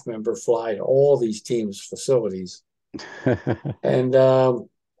staff member fly to all these teams' facilities, and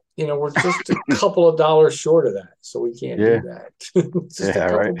we're just a couple of dollars short of that, so we can't do Yeah. that. Just a Yeah.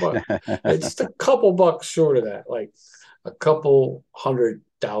 couple Right. bucks. It's just a couple bucks short of that, like a couple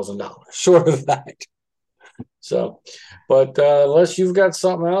 $100,000 short of that. So, but unless you've got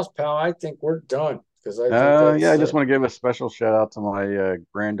something else, pal, I think we're done because I think Yeah, I that's just want to give a special shout out to my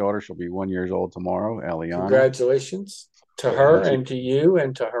granddaughter. She'll be 1 year old tomorrow, Eliana. congratulations to Yeah, her and to you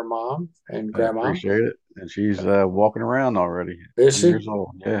and to her mom and I grandma. appreciate it. And she's walking around already, Is one she? years old.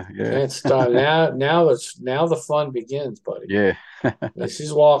 Yeah, yeah, Can't stop now. Now the fun begins, buddy. yeah.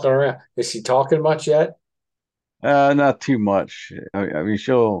 She's walking around. Is she talking much yet? Not too much. I mean,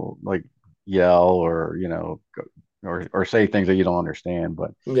 she'll like yell or or say things that you don't understand.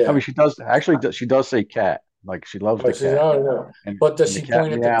 But I mean, Yeah. she does actually. She does say cat. Like she loves Oh, the she's cat, oh no. and But does the she cat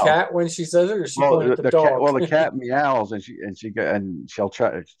point at the meows. cat when she says it, or does she Well, point at the the cat. dog? Well, the cat meows, and she'll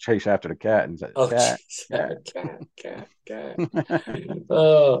try chase after the cat and say, Oh, "Cat, geez. cat." Cat.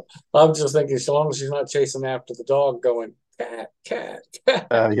 Oh, I'm just thinking, so long as she's not chasing after the dog, going cat.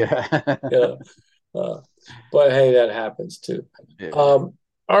 Yeah, Yeah. Uh, but hey, that happens too. yeah, Um,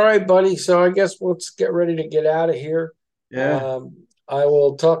 all right, buddy. So I guess let's get ready to get out of here. yeah. I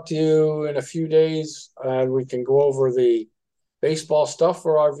will talk to you in a few days, and we can go over the baseball stuff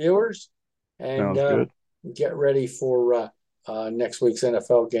for our viewers and Sounds good. get ready for next week's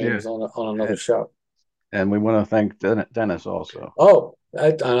NFL Yeah, games on another and, show. and we want to thank Dennis also. Oh,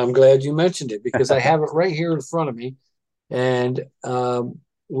 and I'm glad you mentioned it because I have it right here in front of me. And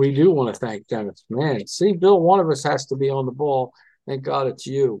we do want to thank Dennis. Man, see, Bill, one of us has to be on the ball. Thank God it's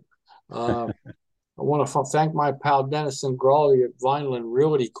you. I want to thank my pal Dennis and Grawley at Vineland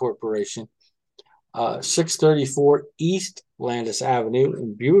Realty Corporation, 634 East Landis Avenue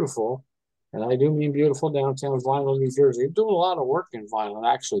in beautiful, and I do mean beautiful downtown Vineland, New Jersey. They're doing a lot of work in Vineland,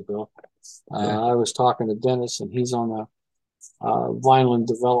 actually, Bill. Yeah. I was talking to Dennis, and he's on the Vineland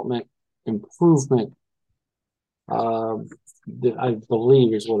Development Improvement, I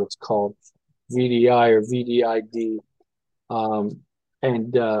believe is what it's called, VDI or VDID. Um,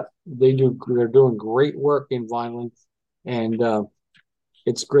 and they're doing great work in Vineland, and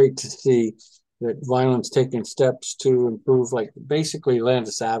it's great to see that Vineland's taking steps to improve, like basically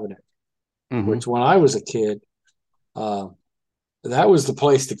Landis Avenue, Hmm. which when I was a kid, uh, that was the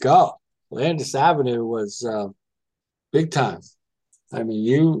place to go. Landis Avenue was big time. I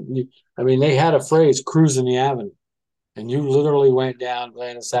mean, I mean, they had a phrase, cruising the avenue, and you literally went down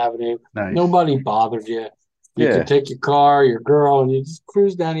Landis Avenue. Nice. Nobody bothered you. You could Yeah. take your car, your girl, and you just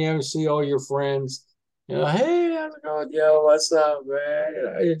cruise down the avenue, see all your friends. Hey, how's it going? Yo, what's up,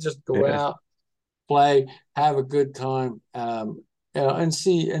 man? You just go Yeah. out, play, have a good time, and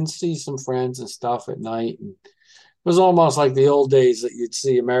see some friends and stuff at night. And it was almost like the old days that you'd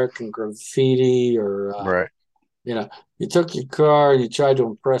see American Graffiti, or Right. you know, you took your car and you tried to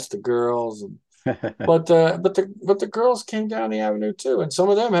impress the girls, and but the girls came down the avenue too, and some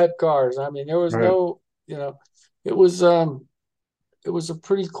of them had cars. I mean, there was Right. no, it was a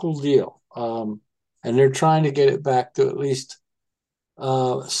pretty cool deal. And they're trying to get it back to at least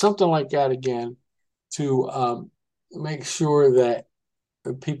something like that again to make sure that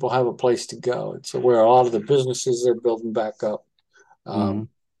people have a place to go. It's where a lot of the businesses they're building back up. Mm-hmm.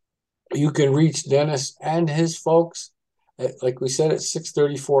 You can reach Dennis and his folks, like we said, at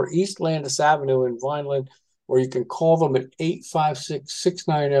 634 East Landis Avenue in Vineland, or you can call them at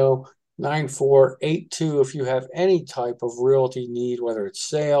 856-690-9482 if you have any type of realty need, whether it's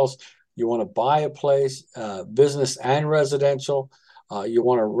sales, you want to buy a place, business and residential, you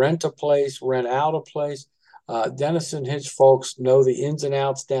want to rent a place, rent out a place. Dennis and his folks know the ins and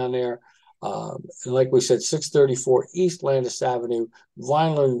outs down there. And like we said, 634 East Landis Avenue,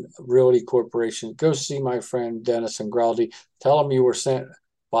 Vineland Realty Corporation. Go see my friend Dennis Ingraldi. Tell him you were sent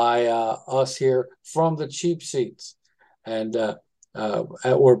by us here from the Cheap Seats and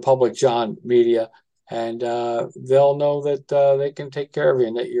or Public John Media. And they'll know that they can take care of you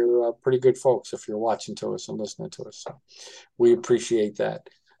and that you're pretty good folks if you're watching to us and listening to us. So we appreciate that.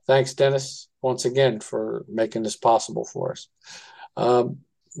 Thanks, Dennis, once again for making this possible for us.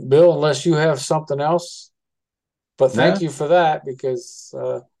 Bill, unless you have something else, but thank you for that because,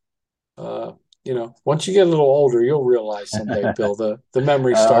 once you get a little older, you'll realize someday, Bill, the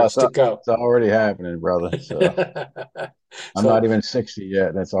memory starts to go. It's already happening, brother. So I'm not even 60 yet,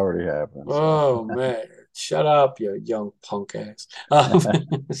 and it's already happening. Oh, man. Shut up, you young punk ass.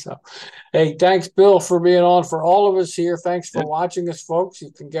 So, hey, thanks, Bill, for being on for all of us here. Thanks for watching us, folks.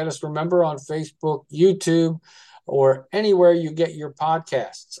 You can get us, remember, on Facebook, YouTube, or anywhere you get your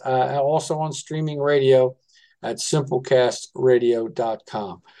podcasts. Also on streaming radio at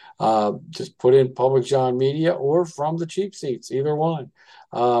simplecastradio.com. Just put in Public John Media or From the Cheap Seats, either one.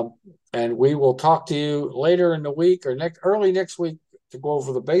 And we will talk to you later in the week or early next week to go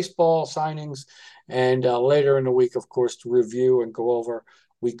over the baseball signings, and later in the week, of course, to review and go over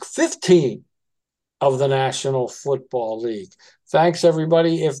week 15 of the National Football League. Thanks,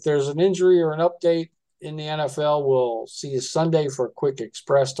 everybody. If there's an injury or an update in the NFL, we'll see you Sunday for a quick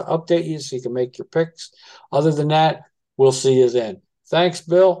express to update you so you can make your picks. Other than that, we'll see you then. Thanks,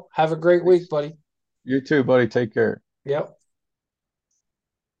 Bill. Have a great week, buddy. You too, buddy. Take care. Yep.